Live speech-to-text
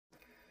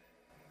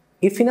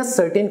If in a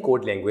certain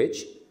code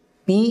language,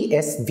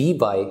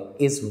 PSVY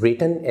is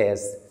written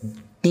as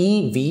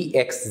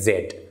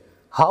TVXZ,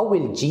 how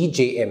will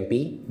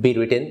GJMP be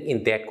written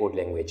in that code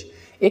language?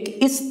 एक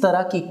इस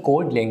तरह की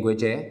code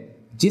language है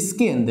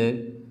जिसके अंदर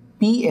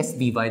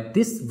PSVY,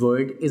 this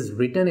word is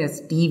written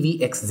as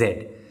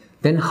TVXZ.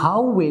 Then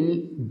how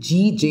will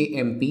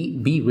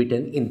GJMP be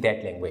written in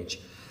that language?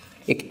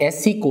 एक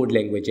ऐसी code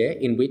language है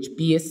in which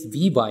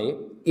PSVY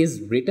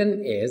is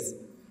written as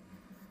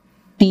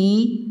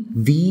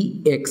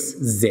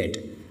TVXZ.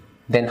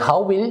 Then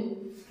how will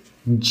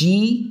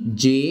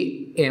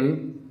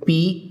GJMP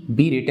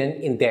be written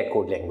in that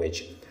code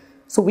language?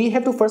 So we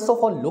have to first of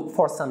all look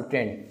for some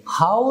trend.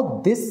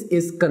 How this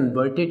is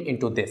converted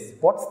into this?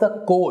 What's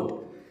the code?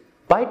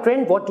 By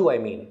trend, what do I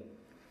mean?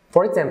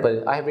 For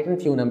example, I have written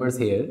few numbers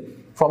here.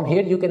 From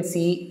here you can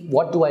see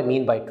what do I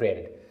mean by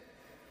trend.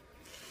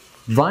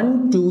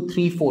 1, 2,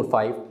 3, 4,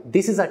 5.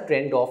 This is a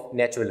trend of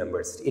natural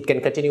numbers. It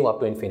can continue up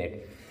to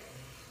infinite.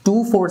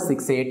 2, 4,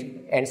 6,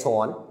 8 and so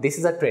on. This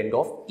is a trend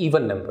of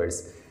even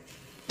numbers.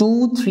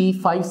 2, 3,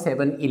 5,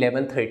 7,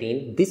 11,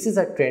 13. This is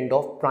a trend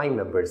of prime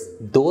numbers.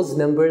 Those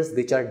numbers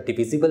which are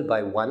divisible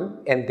by 1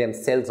 and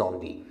themselves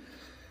only.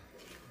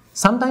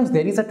 Sometimes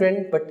there is a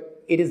trend,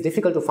 but it is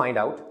difficult to find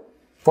out.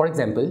 For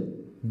example,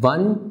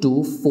 1,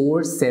 2,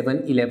 4,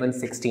 7, 11,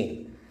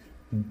 16.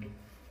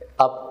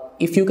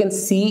 If you can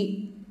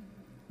see,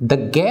 the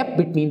gap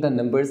between the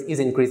numbers is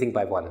increasing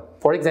by 1.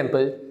 For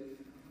example,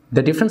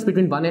 the difference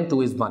between 1 and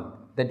 2 is 1.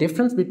 The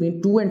difference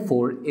between 2 and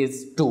 4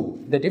 is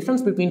 2. The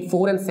difference between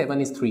 4 and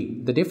 7 is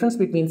 3. The difference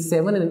between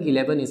 7 and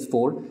 11 is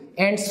 4,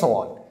 and so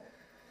on.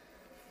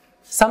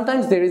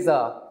 Sometimes there is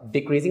a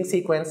decreasing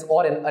sequence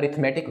or an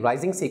arithmetic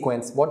rising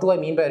sequence. What do I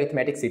mean by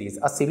arithmetic series?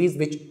 A series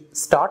which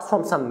starts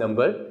from some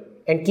number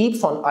and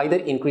keeps on either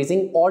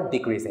increasing or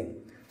decreasing.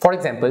 For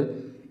example,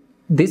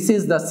 this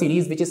is the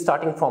series which is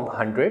starting from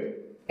 100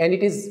 and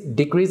it is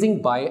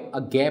decreasing by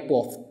a gap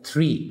of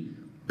 3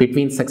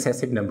 between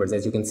successive numbers,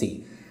 as you can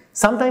see.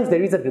 Sometimes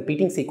there is a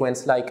repeating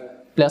sequence like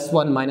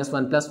 +1,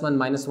 -1, +1,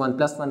 -1,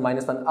 +1,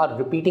 -1, a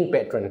repeating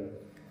pattern.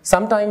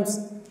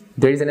 Sometimes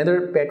there is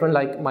another pattern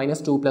like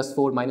 -2 +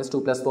 4,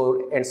 -2 +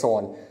 4 and so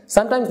on.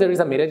 Sometimes there is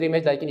a mirror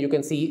image like you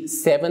can see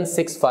 7,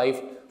 6, 5,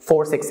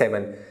 4, 6,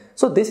 7.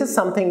 So this is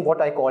something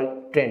what I call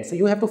trend. So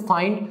you have to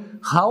find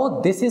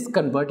how this is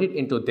converted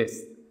into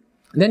this.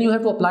 Then you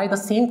have to apply the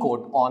same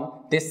code on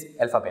this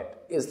alphabet,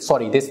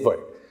 this word.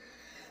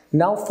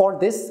 Now for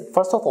this,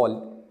 first of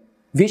all,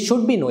 we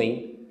should be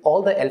knowing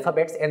all the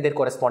alphabets and their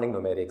corresponding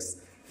numerics.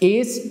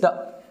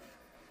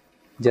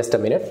 Just a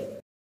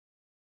minute.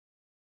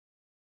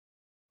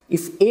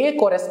 If A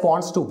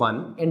corresponds to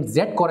 1 and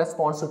Z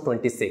corresponds to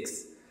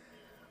 26,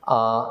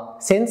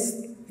 since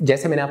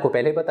जैसे मैंने आपको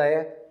पहले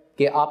बताया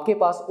कि आपके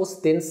पास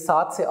उस दिन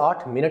 7 से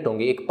 8 मिनट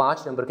होंगे एक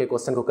 5 नंबर के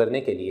क्वेश्चन को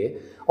करने के लिए,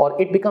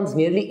 और इट बिकम्स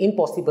नियरली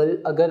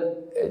इम्पॉसिबल अगर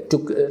to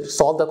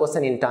solve the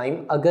question in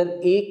time अगर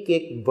एक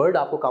एक वर्ड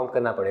आपको काउंट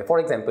करना पड़े. फॉर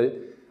एग्जांपल,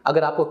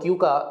 अगर आपको Q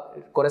का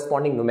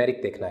कॉरेस्पॉन्डिंग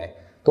न्यूमेरिक देखना है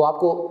तो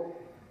आपको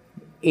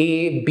A,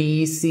 B,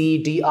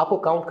 C, D आपको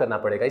काउंट करना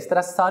पड़ेगा. इस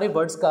तरह सारे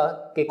वर्ड्स का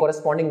के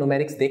कॉरेस्पॉन्डिंग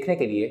न्यूमेरिक्स देखने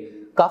के लिए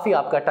काफ़ी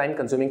आपका टाइम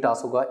कंज्यूमिंग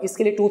टास्क होगा.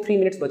 इसके लिए 2-3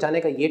 मिनट्स बचाने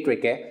का ये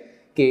ट्रिक है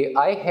कि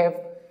I have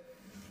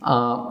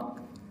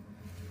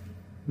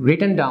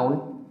written down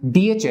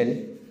DHL,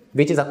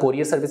 which is a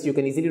courier service you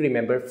can easily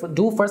remember.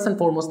 Do first and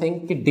foremost thing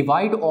कि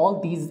divide all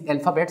these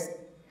alphabets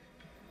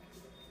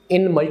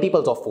in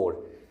multiples of 4.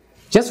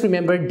 Just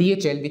remember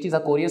DHL, which is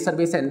a courier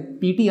service, and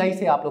PTI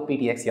से आप लोग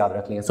PTX याद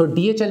रख लें. So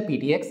DHL,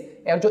 PTX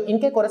और जो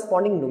इनके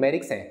corresponding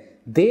numerics हैं,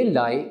 they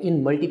lie in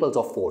multiples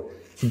of 4.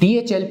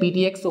 DHL,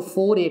 PTX, so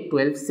 4, 8,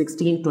 12,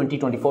 16,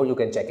 20, 24. You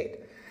can check it.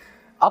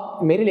 अब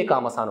मेरे लिए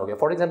काम आसान हो गया.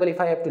 For example, if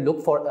I have to look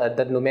for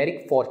the numeric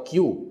for Q,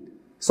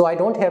 so I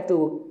don't have to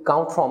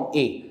count from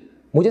A.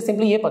 मुझे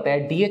simply ये पता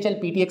है DHL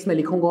PTX में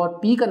लिखूंगा और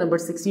P का नंबर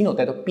 16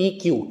 होता है तो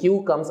PQ, Q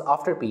comes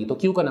after P, तो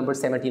Q का नंबर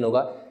 17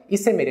 होगा.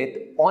 इससे मेरे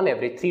ऑन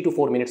एवरेज 3 to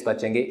 4 मिनट्स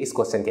बचेंगे इस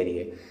क्वेश्चन के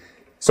लिए.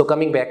 So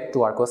coming back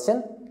to our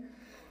question.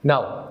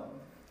 Now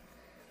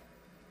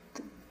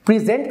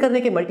present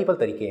करने के मल्टीपल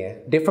तरीके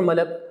हैं, डिफरेंट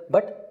मतलब,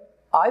 बट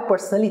आई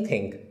पर्सनली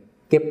थिंक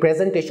कि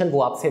प्रेजेंटेशन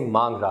वो आपसे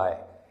मांग रहा है.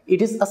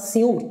 इट इज़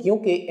अस्यूम्ड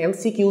क्योंकि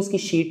MCQs की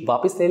शीट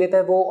वापस ले लेता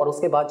है वो, और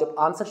उसके बाद जब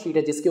आंसर शीट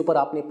है जिसके ऊपर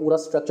आपने पूरा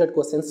स्ट्रक्चर्ड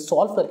क्वेश्चन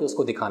सॉल्व करके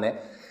उसको दिखाना है,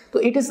 तो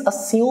इट इज़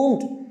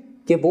अस्यूम्ड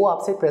कि वो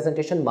आपसे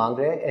प्रेजेंटेशन मांग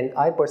रहे हैं. एंड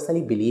आई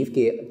पर्सनली बिलीव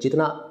कि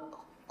जितना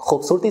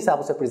खूबसूरती से आप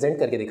उसे प्रेजेंट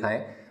करके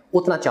दिखाएं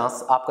उतना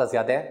चांस आपका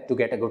ज़्यादा है to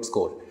get a good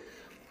score.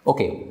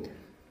 Okay,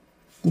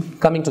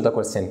 coming to the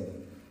question.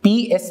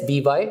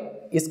 PSVY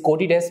is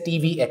coded as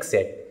TVXZ.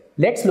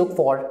 Let's look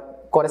for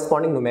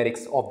corresponding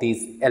numerics of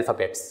these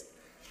alphabets.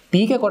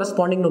 P का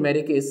corresponding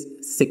numeric is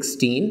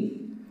 16.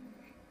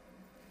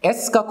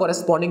 S का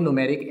corresponding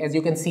numeric, as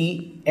you can see,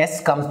 S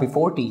comes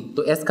before T, तो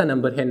S का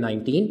number है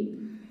 19.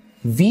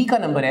 V का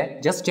number है,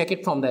 just check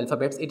it from the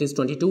alphabets, it is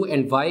 22,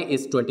 and Y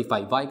is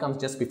 25. Y comes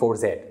just before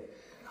Z.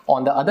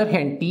 On the other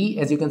hand, T,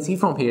 as you can see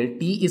from here,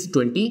 T is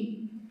 20.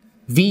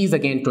 V is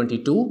again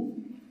 22.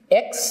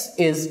 X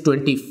is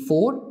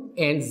 24.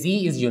 and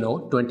Z is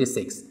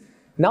 26.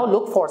 Now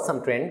look for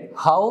some trend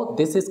how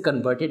this is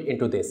converted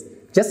into this.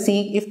 Just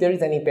see if there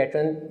is any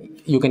pattern,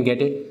 you can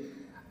get it.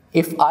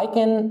 If I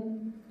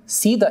can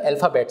see the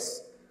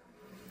alphabets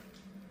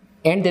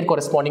and their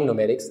corresponding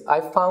numerics,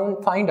 I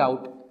find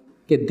out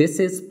that this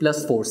is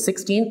 +4.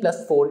 16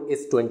 plus 4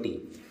 is 20.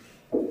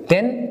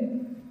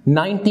 Then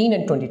 19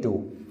 and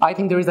 22. I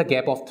think there is a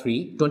gap of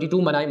 3.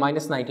 22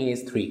 minus 19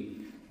 is 3.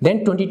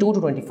 Then 22 to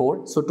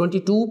 24. So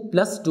 22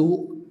 plus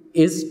 2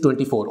 is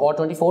 24, or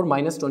 24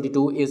 minus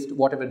 22 is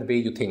whatever the way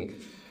you think.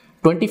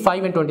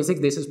 25 and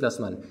 26, this is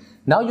 +1.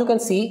 Now you can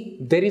see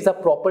there is a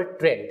proper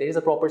trend, there is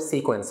a proper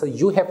sequence. So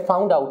you have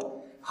found out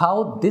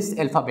how this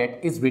alphabet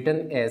is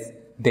written as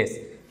this.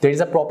 There is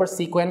a proper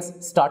sequence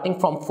starting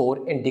from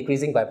 4 and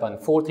decreasing by 1,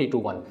 4, 3, 2,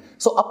 1.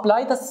 So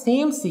apply the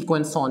same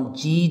sequence on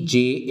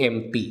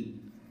GJMP.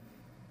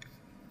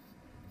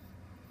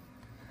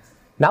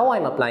 Now I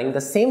am applying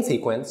the same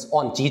sequence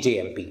on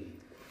GJMP.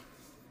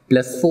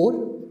 +4,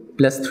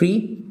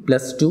 +3,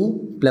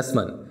 +2,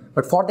 +1.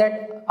 But for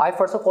that, I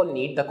first of all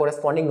need the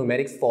corresponding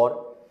numerics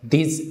for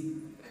these.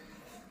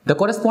 The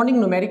corresponding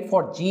numeric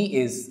for G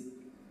is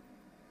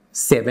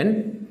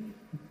 7.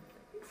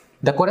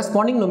 The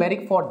corresponding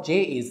numeric for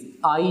J is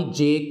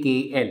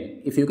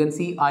IJKL. If you can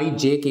see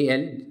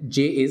IJKL,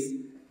 J is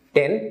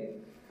 10.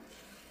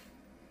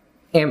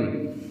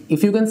 M.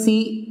 If you can see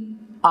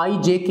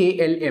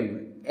IJKLM,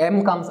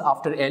 M comes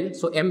after L,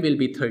 so M will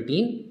be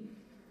 13.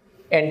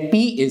 And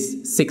P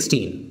is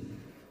 16.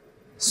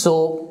 So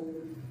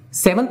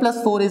 7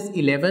 plus 4 is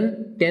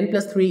 11, 10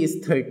 plus 3 is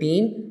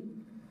 13,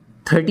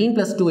 13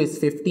 plus 2 is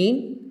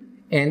 15,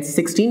 and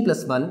 16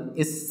 plus 1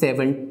 is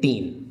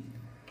 17.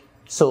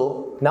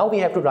 So now we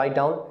have to write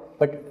down,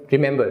 but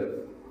remember,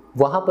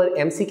 वहाँ पर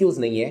MCQs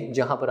नहीं है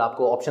जहाँ पर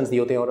आपको options दिए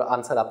होते हैं और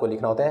आंसर आपको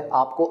लिखना होता है.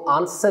 आपको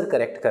आंसर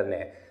करेक्ट करना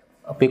है,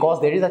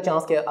 because there is a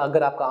chance कि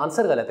अगर आपका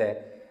आंसर गलत है,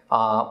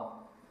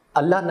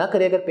 अल्लाह ना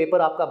करे अगर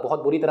पेपर आपका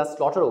बहुत बुरी तरह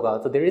स्लॉटर होगा,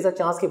 तो there is a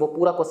chance कि वो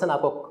पूरा क्वेश्चन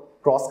आपको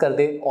क्रॉस कर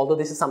दे, although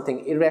this is something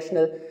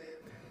irrational.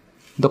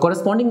 The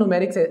corresponding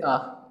numerics,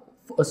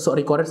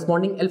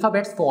 corresponding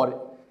alphabets for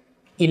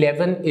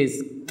 11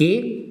 is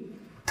K,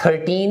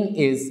 13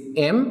 is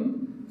M,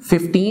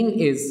 15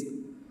 is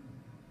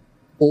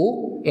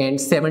O, and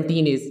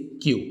 17 is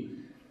Q.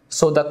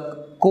 So the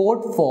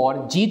code for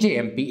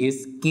GJMP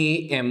is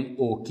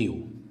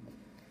KMOQ.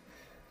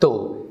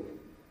 So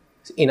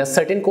in a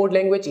certain code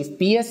language, if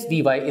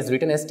PSVY is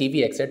written as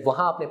TVXZ,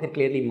 वहाँ आपने फिर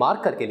clearly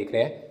mark करके लिखना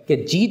है कि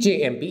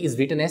GJMP is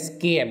written as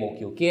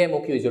KMOQ.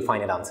 KMOQ is your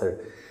final answer.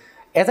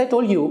 As I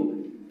told you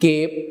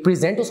कि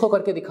present उसको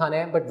करके दिखाना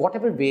है, but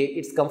whatever way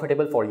it's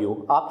comfortable for you,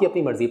 आपकी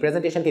अपनी मर्जी.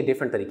 Presentation के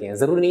different तरीके हैं,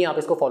 ज़रूरी नहीं आप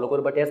इसको follow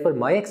करो, but as per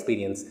my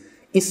experience,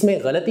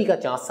 इसमें गलती का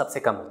chance सबसे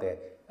कम होता है.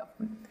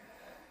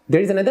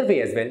 There is another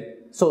way as well.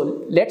 So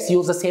let's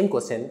use the same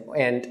question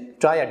and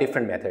try a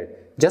different method.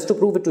 Just to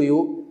prove it to you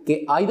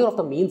कि either of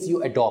the means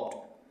you adopt,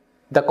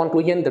 the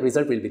conclusion, the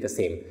result will be the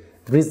same.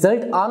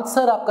 Result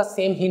answer आपका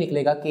same ही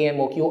निकलेगा,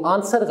 KMOQ.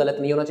 Answer गलत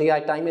नहीं होना चाहिए. I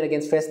time and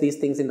again stress these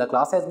things in the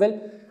class as well,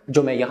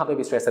 जो मैं यहाँ पे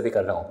भी stress अभी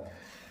कर रहा हूँ.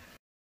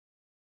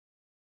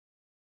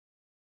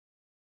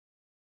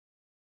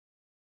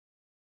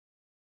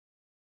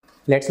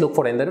 Let's look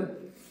for another.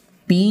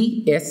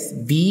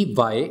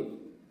 PSVY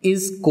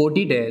is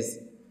coded as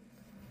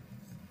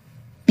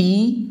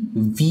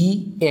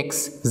TVXZ.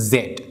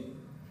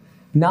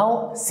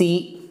 Now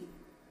see,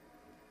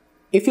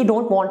 if you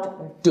don't want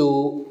to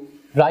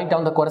write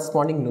down the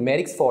corresponding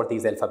numerics for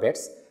these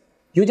alphabets,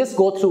 you just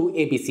go through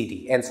A, B, C,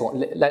 D and so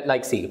on,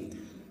 like see.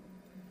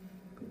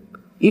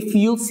 If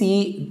you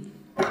see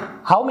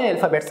how many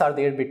alphabets are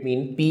there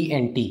between P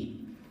and T,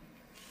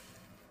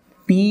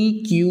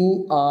 P,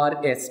 Q,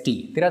 R, S,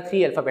 T. There are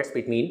 3 alphabets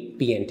between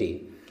P and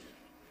T.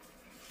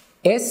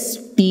 S,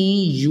 T,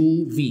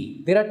 U,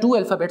 V. There are 2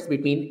 alphabets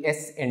between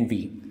S and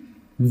V.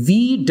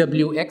 V,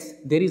 W, X.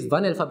 There is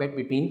 1 alphabet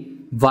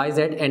between Y,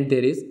 Z, and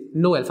there is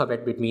no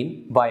alphabet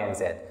between Y and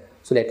Z.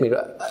 So let me.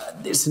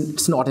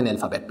 It's not an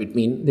alphabet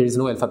between. There is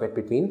no alphabet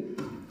between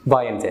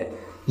Y and Z.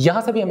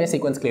 यहाँ से भी हमें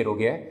sequence clear हो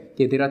गया है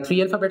कि there are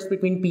 3 alphabets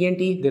between P and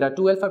T. There are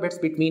 2 alphabets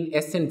between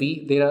S and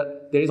V.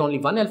 There is only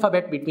 1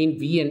 alphabet between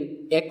V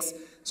and X.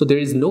 So there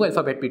is no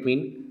alphabet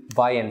between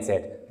Y and Z.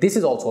 This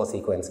is also a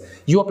sequence.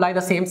 You apply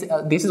the same.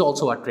 This is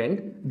also a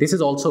trend. This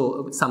is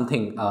also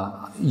something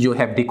you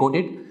have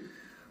decoded.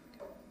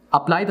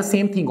 Apply the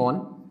same thing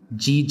on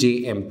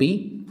GJMP.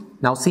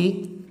 Now see,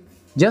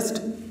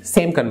 just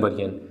same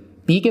conversion.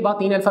 P के बाद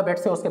 3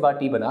 alphabets है, उसके बाद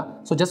T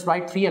बना. So just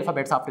write 3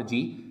 alphabets after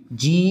G.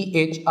 G,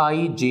 H,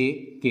 I, J,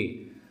 K.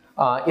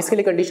 इसके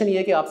लिए condition ये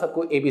है कि आप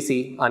सबको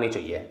ABC आनी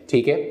चाहिए,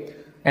 ठीक है?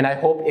 And I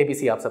hope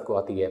ABC आप सबको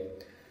आती है.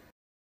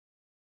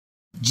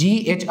 G,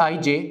 H, I,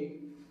 J,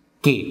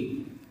 K.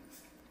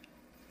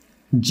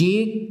 J,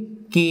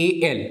 K,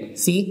 L.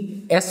 See,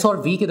 S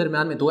और V के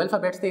दरम्यान में 2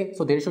 alphabets थे,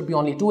 so there should be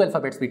only 2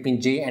 alphabets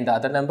between J and the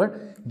other number.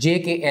 J,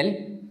 K, L.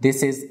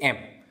 This is M.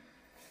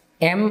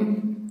 M,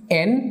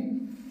 N.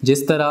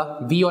 जिस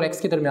तरह V और X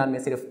के दरम्यान में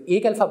सिर्फ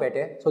एक अल्फाबेट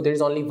है, so there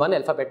is only 1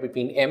 alphabet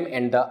between M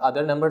and the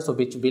other number, so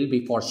which will be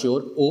for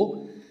sure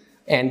O.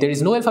 And there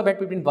is no alphabet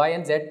between y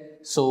and z,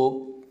 सो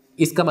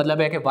इसका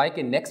मतलब है कि y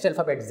के नेक्स्ट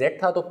अल्फाबेट z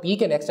था, तो p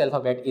के next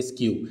alphabet is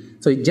q.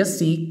 So just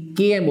see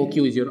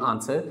KMOQ is your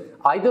answer.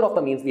 Either of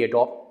the means we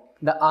adopt,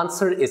 the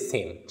answer is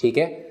same. ठीक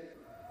है,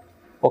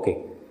 okay,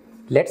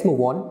 let's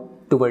move on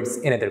towards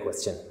another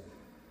question.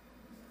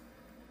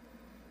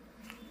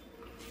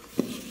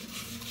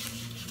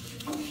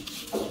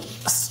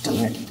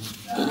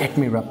 Let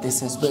me rub this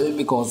as well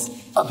because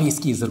अभी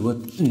इसकी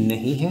ज़रूरत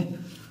नहीं है.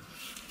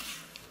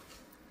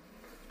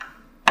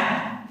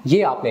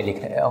 ये आपने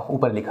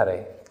ऊपर लिखा रहे,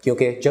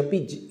 क्योंकि जब भी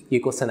ये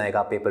क्वेश्चन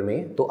आएगा पेपर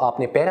में तो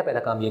आपने पहला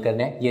काम ये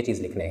करना है, ये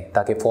चीज़ लिखना है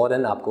ताकि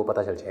फ़ौरन आपको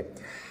पता चल जाए.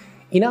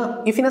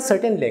 If in a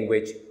certain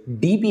language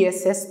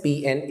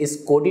DBSSPN is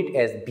coded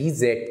as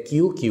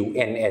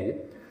BZQQNL,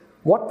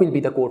 what will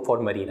be the code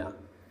for Marina?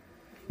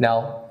 Now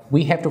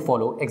we have to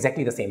follow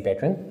exactly the same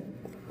pattern.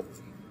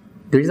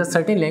 There is a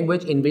certain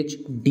language in which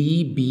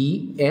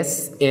DBSSPN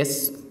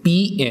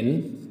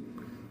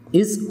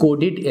is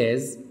coded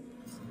as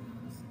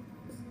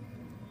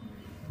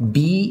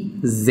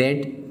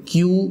BZQQNL.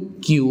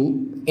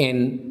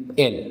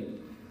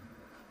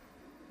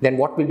 Then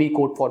what will be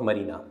code for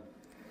Marina?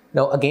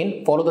 Now again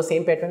follow the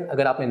same pattern.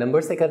 अगर आपने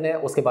number से करना है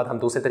उसके बाद हम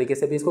दूसरे तरीके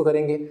से भी इसको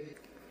करेंगे.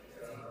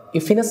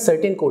 If in a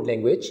certain code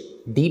language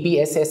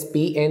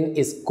DBSSPN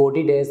is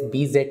coded as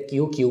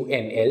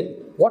BZQQNL,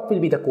 what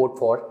will be the code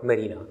for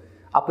Marina?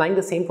 Applying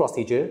the same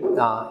procedure,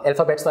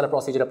 alphabets वाला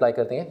procedure apply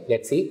करते हैं.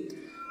 Let's see.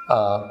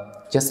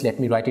 Just let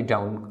me write it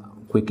down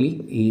quickly.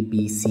 A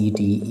B C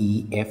D E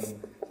F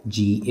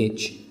G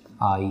H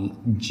I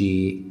J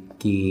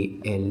K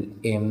L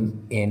M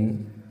N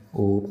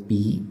O P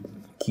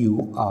Q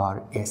R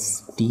S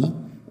T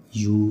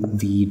U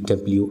V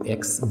W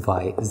X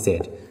Y Z.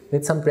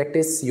 With some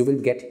practice, you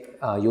will get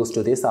used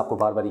to this. आपको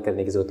बार-बार ये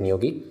करने की जरूरत नहीं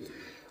होगी.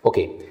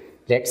 Okay,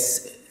 let's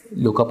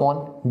look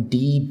upon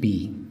D B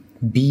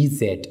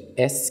BZ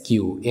SQ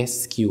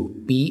SQ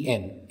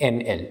PN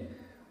NL.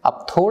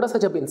 अब थोड़ा सा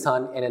जब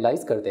इंसान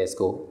एनालाइज करते हैं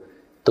इसको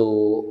तो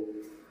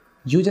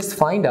you just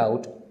find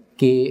out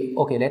कि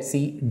okay, let's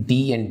see D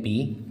and B,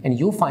 and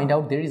you find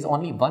out there is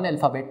only one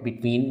alphabet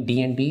between D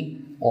and B,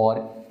 or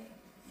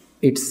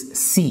it's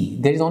C.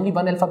 There is only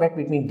one alphabet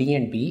between D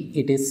and B.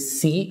 It is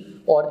C,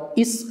 और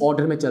इस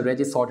order में चल रहा है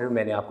जिस order में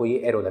मैंने आपको ये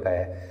एरो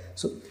लगाया है.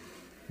 So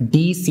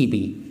DCB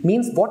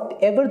means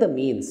whatever the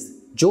means,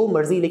 जो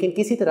मर्जी, लेकिन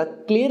किसी तरह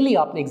क्लियरली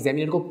आपने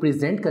एग्जामिनर को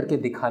प्रेजेंट करके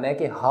दिखाना है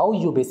कि how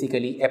you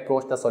basically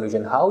approach the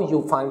solution, how you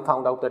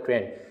found out the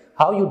trend,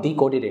 how you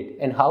decoded it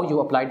and how you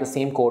applied the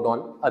same code on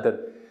other.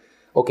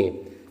 Okay,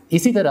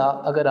 इसी तरह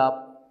अगर आप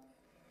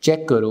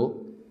चेक करो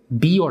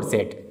B और Z,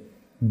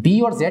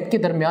 B और Z के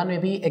दरमियान में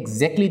भी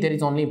exactly there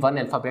is only one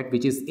alphabet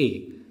which is A.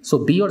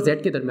 So B और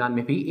Z के दरमियान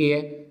में भी A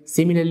है.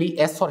 सिमिलरली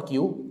S और Q,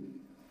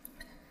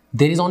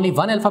 there is only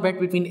one alphabet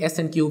between S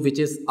and Q which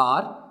is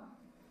R.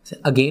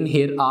 Again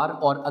here R.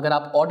 और अगर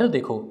आप ऑर्डर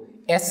देखो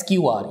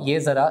SQR, ये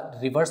जरा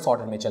रिवर्स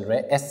ऑर्डर में चल रहा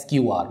है.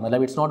 SQR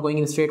मतलब it's not going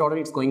in straight order,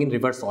 it's going in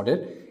reverse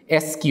order.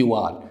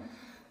 SQR.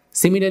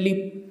 Similarly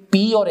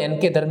P और N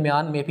के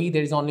दरमियान में भी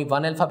there is only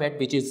one alphabet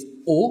which is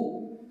O.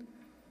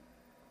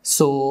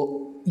 सो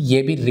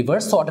ये भी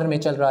रिवर्स ऑर्डर में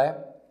चल रहा है.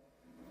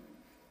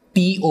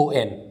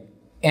 PON,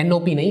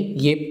 NOP नहीं,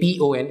 ये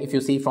PON if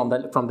you see from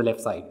the left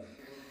side.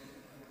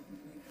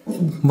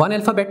 One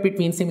alphabet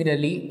between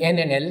similarly N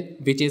and L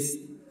which is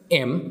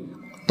M,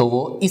 तो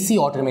वो इसी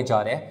ऑर्डर में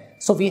जा रहा है.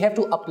 So we have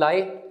to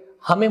apply,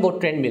 हमें वो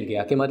ट्रेंड मिल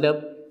गया कि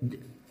मतलब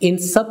इन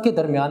सब के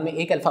दरमियान में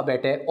एक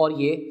अल्फाबेट है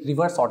और ये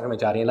रिवर्स ऑर्डर में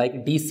जा रहे हैं, लाइक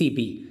DCB,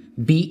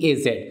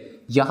 BAZ.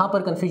 यहाँ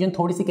पर कंफ्यूजन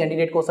थोड़ी सी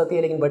कैंडिडेट को हो सकती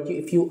है, लेकिन बट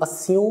इफ यू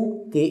अस्यूम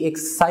कि एक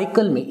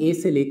साइकिल में A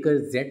से लेकर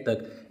Z तक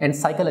and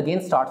cycle again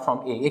start from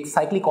A, एक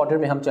साइक्लिक ऑर्डर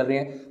में हम चल रहे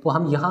हैं, तो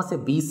हम यहाँ से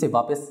B से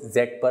वापस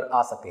Z पर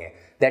आ सकते हैं.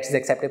 दैट इज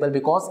एक्सेप्टेबल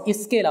बिकॉज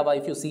इसके अलावा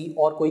इफ यू सी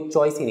और कोई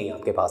चॉइस ही नहीं है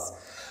आपके पास.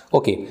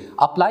 Okay,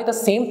 apply the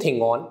same thing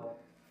on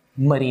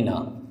Marina.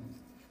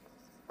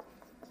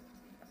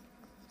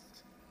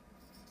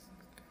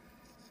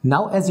 Now,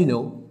 as you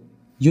know,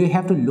 you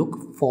have to look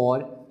for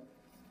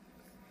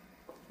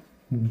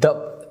the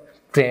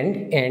trend,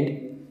 and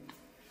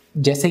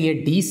जैसे ये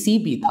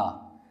DCB था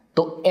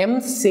तो M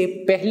से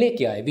पहले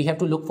क्या है? We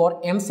have to look for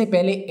M से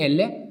पहले L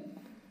है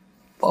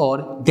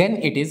और then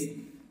it is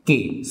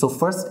K. So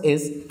first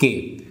is K.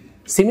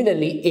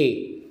 Similarly A.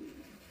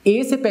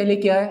 A से पहले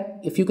क्या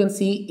है? If you can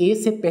see A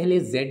से पहले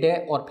Z है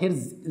और फिर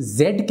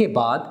Z के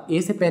बाद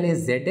A से पहले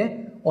Z है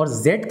और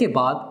Z के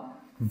बाद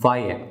Y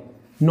है.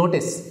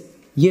 नोटिस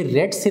ये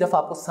रेड सिर्फ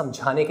आपको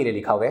समझाने के लिए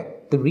लिखा हुआ है.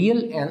 द रियल,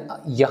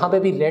 यहाँ पे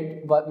भी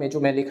रेड में जो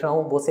मैं लिख रहा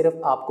हूँ वो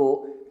सिर्फ आपको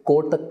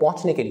कोड तक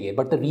पहुँचने के लिए,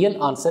 बट द रियल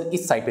आंसर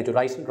इस साइड पे जो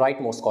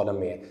राइट मोस्ट कॉलम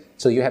में है.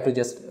 So you have to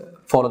just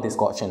follow this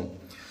question.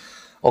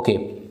 Okay,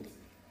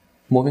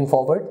 moving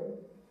forward.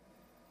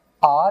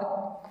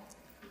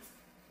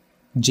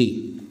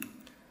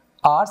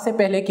 R से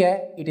पहले क्या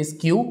है? It is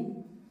Q,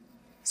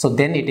 so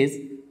then it is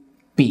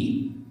P.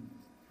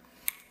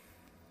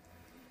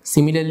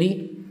 Similarly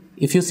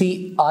if you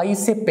see I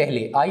से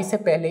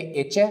पहले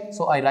H है,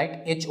 सो आई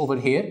राइट H ओवर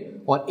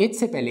हेयर, और H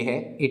से पहले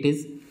है it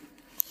is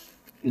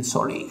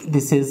sorry,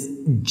 this is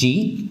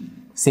G.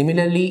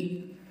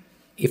 Similarly,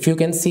 if you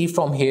can see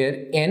from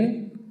here,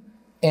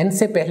 N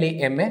से पहले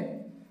M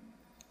है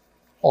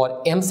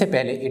और M से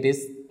पहले it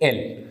is L.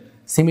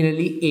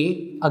 Similarly, A,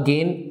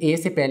 again A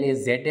से पहले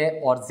Z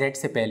है और Z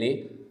से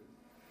पहले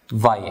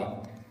Y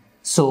है.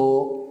 So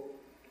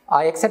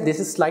I accept this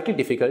is slightly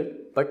difficult,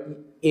 but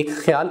एक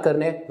ख्याल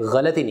करना है,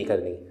 गलती नहीं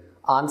करनी.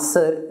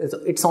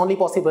 आंसर इट्स ओनली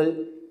पॉसिबल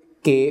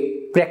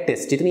कि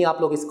प्रैक्टिस, जितनी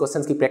आप लोग इस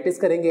क्वेश्चन की प्रैक्टिस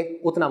करेंगे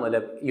उतना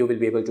मतलब you will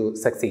be able to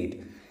succeed.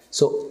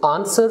 So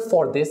answer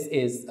for this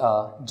is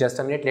just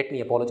a minute, let me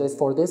apologise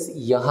for this.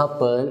 यहाँ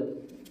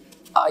पर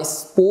I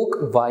spoke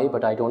Y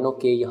but I don't know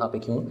के यहाँ पे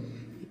क्यों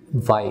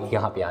वाई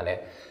यहाँ पे आना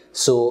है.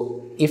 So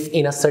if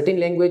in a certain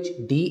language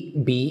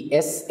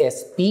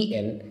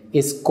DBSSPN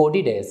is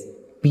coded as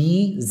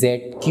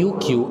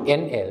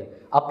BZQQNL,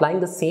 applying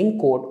the same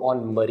code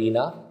on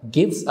Marina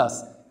gives us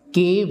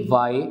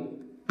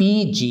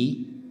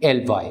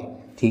KYPGLY.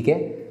 ठीक है.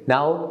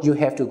 Now you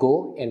have to go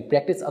and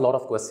practice a lot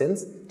of questions.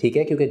 ठीक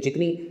है, क्योंकि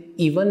जितनी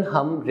even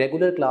हम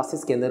regular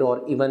classes के अंदर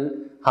और इवन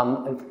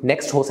हम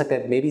नेक्स्ट हो सकता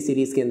है मे बी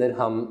सीरीज के अंदर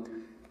हम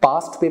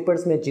पास्ट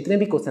पेपर्स में जितने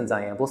भी क्वेश्चंस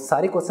आए हैं वो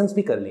सारे क्वेश्चंस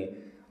भी कर लें.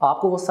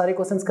 आपको वो सारे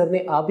क्वेश्चंस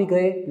करने आ भी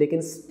गए,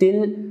 लेकिन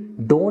स्टिल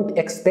डोंट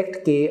एक्सपेक्ट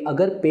कि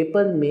अगर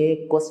पेपर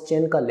में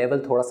क्वेश्चन का लेवल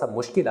थोड़ा सा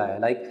मुश्किल आया,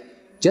 like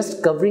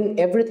just covering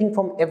everything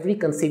from every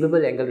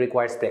conceivable angle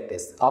requires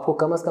practice. आपको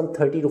कम से कम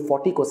 30 to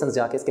 40 क्वेश्चंस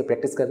जाके इसके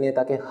प्रैक्टिस करनी है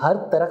ताकि हर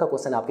तरह का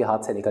क्वेश्चन आपके हाथ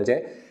से निकल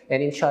जाए.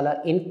 एंड इंशाल्लाह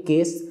इन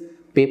केस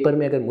पेपर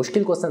में अगर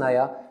मुश्किल क्वेश्चन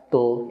आया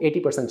तो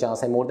 80%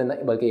 चांस है, मोर देन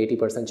बल्कि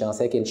 80%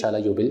 चांस है कि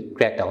इंशाल्लाह you will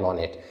crack down on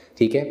it.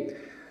 ठीक है.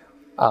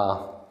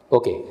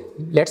 Okay,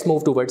 let's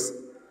move towards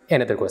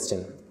another question.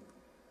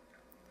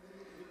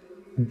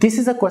 This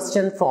is a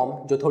question from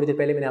जो थोड़ी देर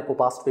पहले मैंने आपको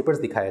पास्ट पेपर्स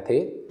दिखाए थे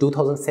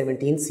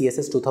 2017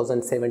 CSS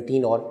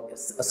 2017 और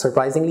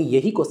सरप्राइजिंगली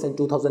यही क्वेश्चन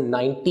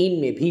 2019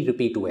 में भी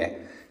रिपीट हुआ है.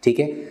 ठीक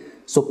है.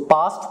 सो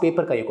पास्ट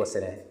पेपर का ये क्वेश्चन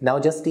है. नाउ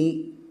जस्ट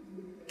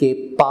कि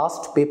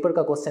पास्ट पेपर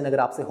का क्वेश्चन अगर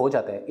आपसे हो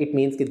जाता है इट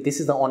मीन्स कि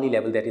this is the only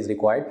level that is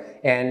required.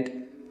 And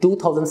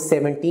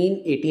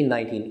 2017, 18,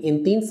 19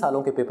 इन 3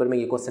 सालों के पेपर में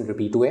ये क्वेश्चन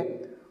रिपीट हुए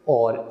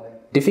और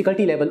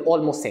डिफिकल्टी लेवल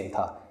ऑलमोस्ट सेम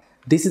था.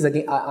 This is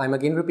again, I'm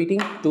again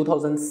repeating,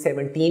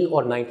 2017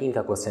 और 19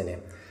 का क्वेश्चन है.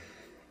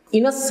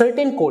 In a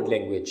certain code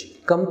language,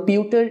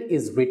 computer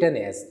is written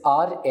as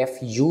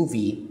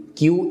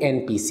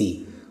RFUVQNPC.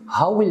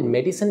 How will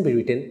medicine be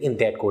written in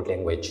that code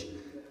language?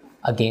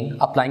 Again,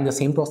 applying the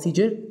same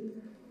procedure.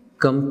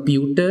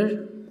 Computer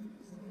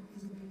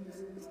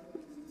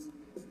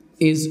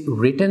is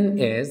written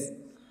as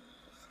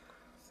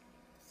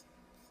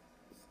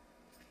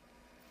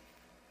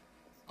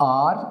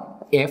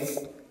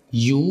RFUVQNPC.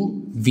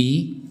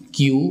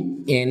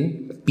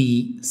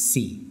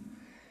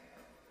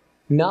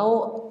 Now,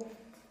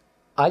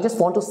 I just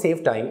want to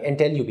save time and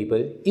tell you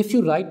people, if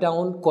you write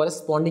down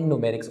corresponding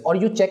numerics or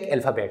you check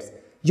alphabets,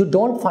 you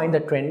don't find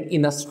the trend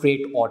in a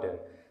straight order.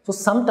 So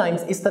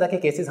sometimes इस तरह के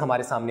cases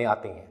हमारे सामने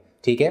आते हैं.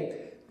 ठीक है.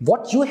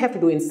 What you have to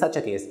do in such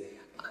a case,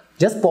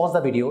 just pause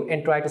the video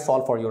and try to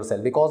solve for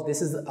yourself because this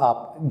is a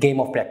game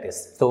of practice.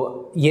 So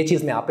ये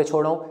चीज़ मैं आप पे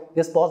छोड़ रहा हूँ.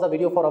 Just pause the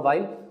video for a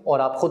while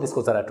और आप खुद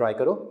इसको ज़रा try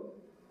करो.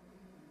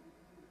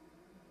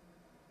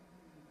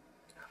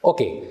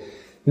 ओके.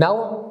 नाउ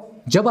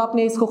जब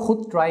आपने इसको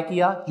खुद ट्राई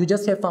किया यू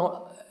जस्ट हैव फाउंड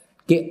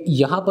कि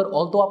यहाँ पर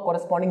ऑल्दो आप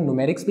कॉरेस्पॉन्डिंग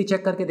न्यूमेरिक्स भी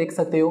चेक करके देख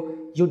सकते हो,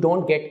 you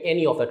don't get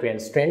any of the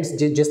trends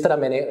जिस तरह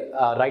मैंने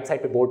राइट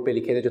साइड पे बोर्ड पे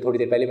लिखे थे जो थोड़ी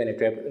देर पहले मैंने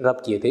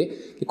रब किए थे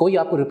कि कोई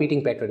आपको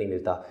रिपीटिंग पैटर्न नहीं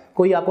मिलता,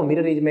 कोई आपको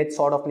मिरर इमेज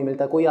सॉर्ट ऑफ नहीं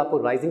मिलता, कोई आपको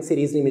राइजिंग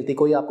सीरीज नहीं मिलती,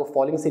 कोई आपको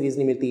फॉलिंग सीरीज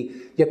नहीं मिलती,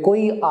 या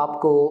कोई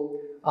आपको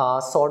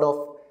सॉर्ट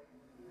ऑफ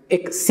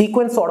एक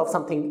सीक्वेंस सॉर्ट ऑफ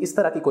समथिंग इस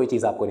तरह की कोई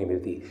चीज़ आपको नहीं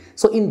मिलती.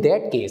 सो इन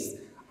दैट केस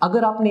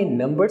अगर आपने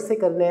नंबर से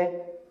करना है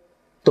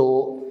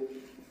तो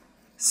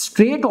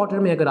स्ट्रेट ऑर्डर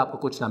में अगर आपको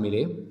कुछ ना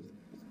मिले,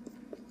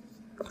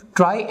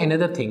 try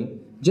another thing,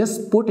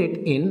 just put it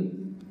in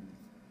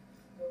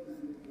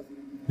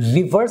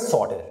reverse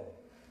order.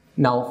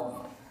 Now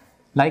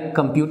like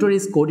computer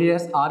is coded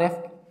as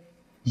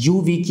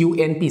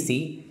RFUVQNPC.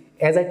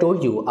 As I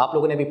told you, आप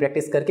लोगों ने भी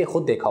प्रैक्टिस करके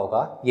खुद देखा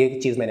होगा, ये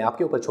चीज़ मैंने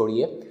आपके ऊपर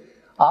छोड़ी है.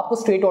 आपको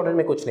स्ट्रेट ऑर्डर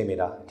में कुछ नहीं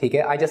मिला. ठीक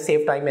है. आई जस्ट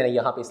सेव टाइम, मैंने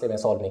यहाँ पे इसलिए मैं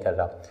सॉल्व नहीं कर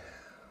रहा.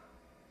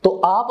 तो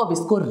आप अब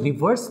इसको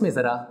रिवर्स में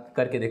जरा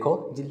करके देखो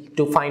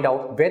to find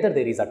out whether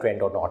there is a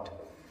trend और not.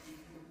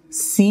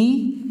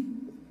 CPNQVU,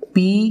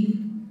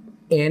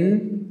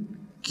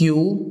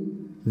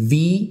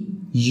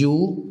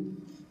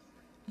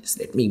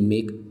 let me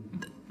make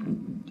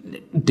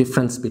the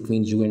difference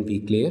between U and V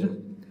clear.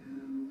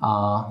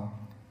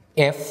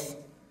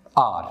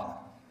 FR.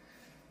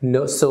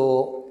 No, so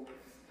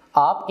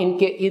आप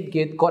इनके इर्द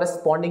गिर्द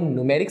कॉरेस्पॉन्डिंग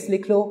न्यूमेरिक्स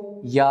लिख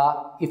लो,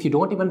 या if you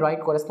don't even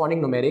right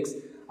corresponding numerics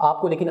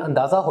आपको लेकिन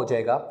अंदाजा हो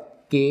जाएगा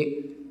कि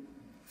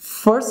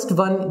first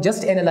one,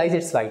 just analyse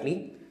it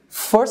slightly,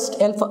 first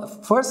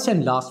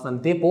and last one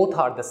they both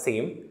are the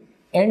same,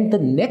 and the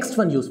next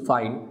one you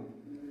find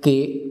के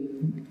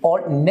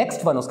और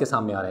नेक्स्ट वन उसके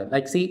सामने आ रहा है.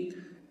 लाइक सी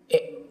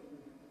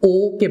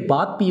O के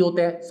बाद P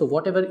होता है, so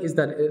whatever is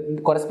the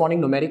corresponding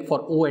numeric for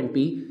O and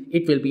P,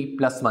 it will be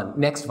 +1,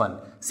 next one.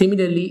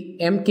 Similarly,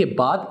 M के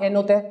बाद N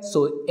होता है, so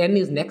N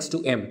is next to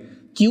M,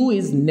 Q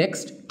is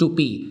next to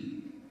P,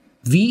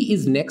 V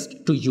is next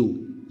to U,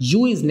 U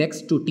is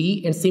next to T,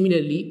 and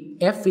similarly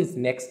F is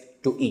next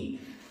to E.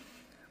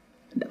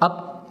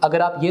 अब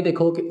अगर आप ये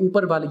देखो कि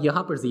ऊपर वाले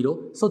यहाँ पर 0,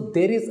 सो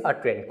देर इज अ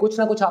ट्रेंड, कुछ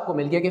ना कुछ आपको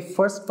मिल गया कि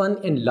first one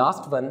and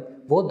last one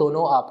वो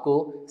दोनों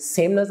आपको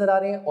सेम नजर आ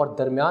रहे हैं और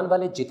दरमियान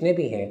वाले जितने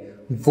भी हैं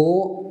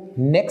वो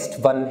नेक्स्ट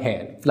वन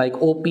हैं, like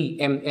OP,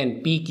 MN,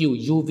 PQ,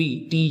 UV,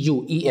 TU,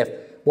 EF,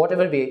 what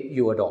ever way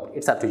you adopt,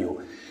 it's up to you.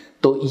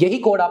 तो यही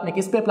कोड आपने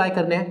किस पे अप्लाई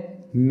करना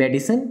है?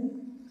 Medicine,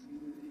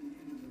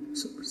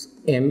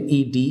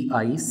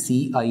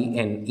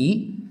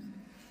 MEDICINE.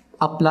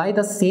 Apply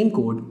the same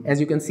code. As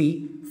you can see,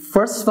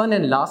 first one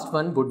and last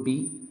one would be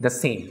the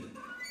same.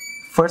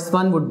 First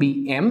one would be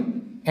M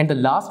and the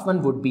last one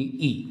would be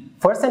E.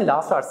 First and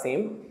last are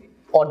same.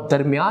 और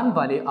दरमियान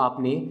वाले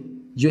आपने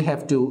you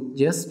have to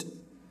just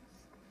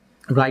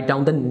write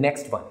down the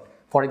next one.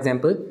 For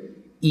example,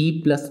 E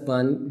plus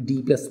 1, D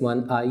plus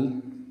 1, I.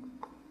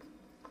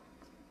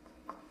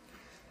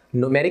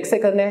 Numeric से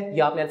करना है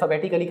या आपने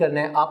alphabetically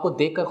करना है, आपको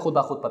देखकर खुद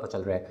ब खुद पता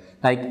चल रहा है.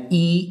 लाइक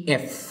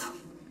EF,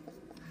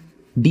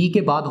 D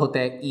के बाद होता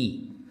है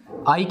E,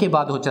 I के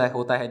बाद होता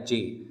है J,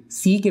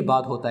 C के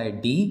बाद होता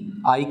है D,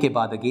 I के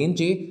बाद अगेन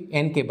J,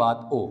 N के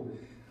बाद O.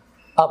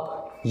 अब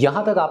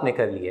यहाँ तक आपने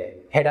कर लिया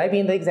है. Had I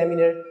been the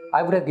examiner, I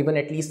would have given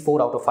at least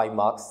 4 out of 5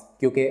 marks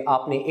क्योंकि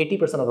आपने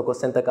 80% of the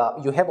question तक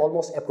you have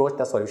almost approached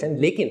the solution.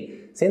 लेकिन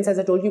since as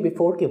I told you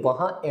before कि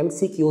वहाँ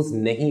MCQs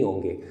नहीं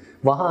होंगे,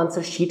 वहाँ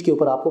आंसर शीट के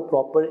ऊपर आपको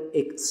प्रॉपर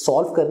एक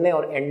सॉल्व करना है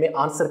और एंड में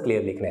आंसर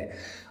क्लियर लिखना है.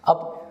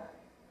 अब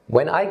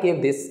when I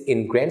gave this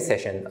in grand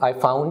session, I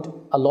found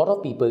a lot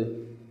of people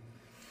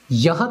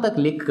यहाँ तक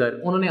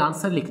लिखकर उन्होंने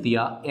आंसर लिख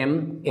दिया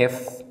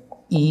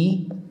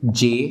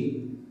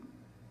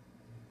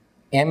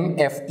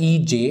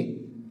MFEJ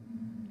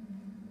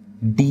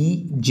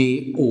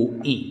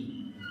DJOE.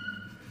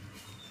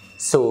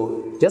 So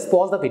just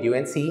pause the video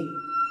and see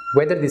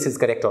whether this is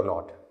correct or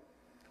not.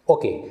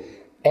 Okay,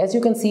 as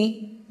you can see,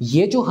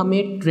 ये जो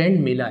हमें trend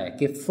मिला है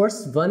कि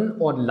फर्स्ट वन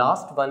और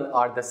last one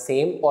are the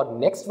same और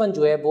नेक्स्ट वन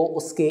जो है वो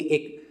उसके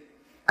एक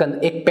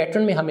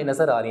पैटर्न में हमें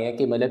नजर आ रहे हैं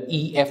कि मतलब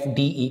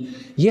EFDE,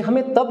 ये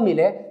हमें तब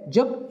मिला है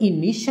जब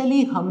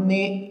इनिशियली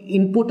हमने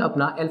इनपुट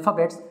अपना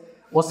अल्फाबेट्स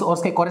और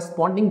उसके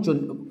कॉरेस्पॉन्डिंग जो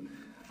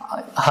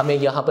हमें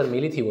यहाँ पर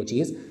मिली थी वो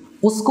चीज़,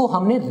 उसको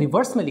हमने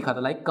रिवर्स में लिखा था.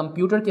 लाइक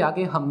कंप्यूटर के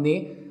आगे हमने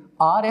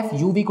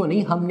RFUV को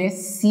नहीं, हमने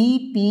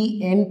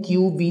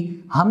CPNQV,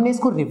 हमने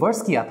इसको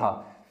रिवर्स किया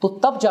था, तो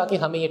तब जाके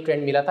हमें ये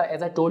ट्रेंड मिला था.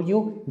 एज आई टोल्ड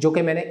यू, जो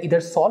कि मैंने इधर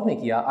सॉल्व नहीं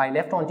किया, I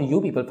left on to you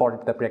people for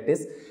the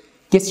practice,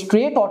 कि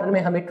स्ट्रेट ऑर्डर में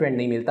हमें ट्रेंड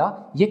नहीं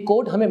मिलता. ये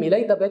कोड हमें मिला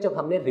ही तब है जब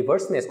हमने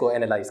रिवर्स में इसको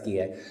एनालाइज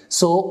किया है.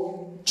 सो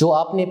जो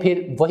आपने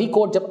फिर वही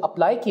कोड जब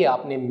अप्लाई किया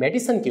आपने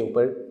मेडिसिन के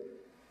ऊपर,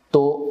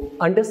 तो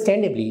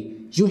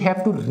understandably you have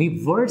to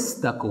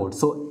reverse the code.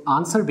 So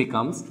answer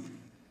becomes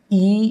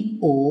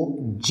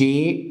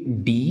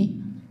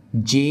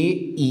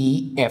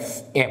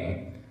EOJDJEFM.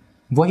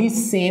 वही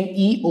सेम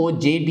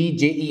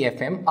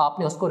EOJDJEFM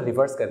आपने उसको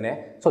रिवर्स करना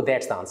है. So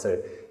that's the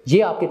answer.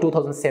 ये आपके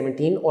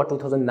 2017 और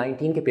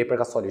 2019 के पेपर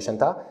का सॉल्यूशन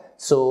था.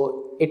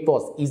 So it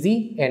was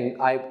easy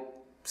and I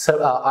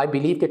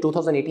believe कि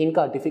 2018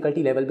 का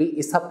डिफिकल्टी लेवल भी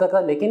इस हद तक था,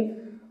 लेकिन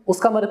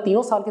उसका मतलब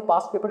 3 साल के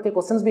पास्ट पेपर के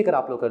क्वेश्चंस भी अगर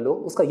आप लोग कर लो,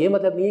 उसका ये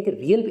मतलब नहीं है कि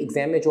रियल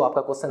एग्जाम में जो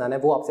आपका क्वेश्चन आना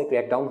है वो आपसे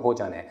क्रैक डाउन हो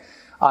जाना है.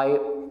 I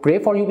pray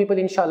for you people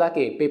इंशाल्लाह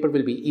के पेपर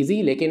विल बी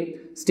इजी, लेकिन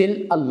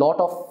still a lot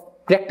of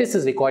practice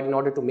is required in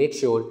order to make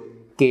sure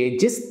कि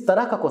जिस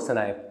तरह का क्वेश्चन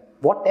आए,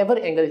 what ever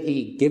angle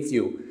he gives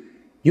you,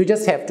 you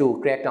just have to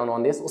crack down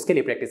on this. उसके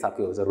लिए practice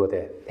आपकी जरूरत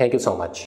है. Thank you so much.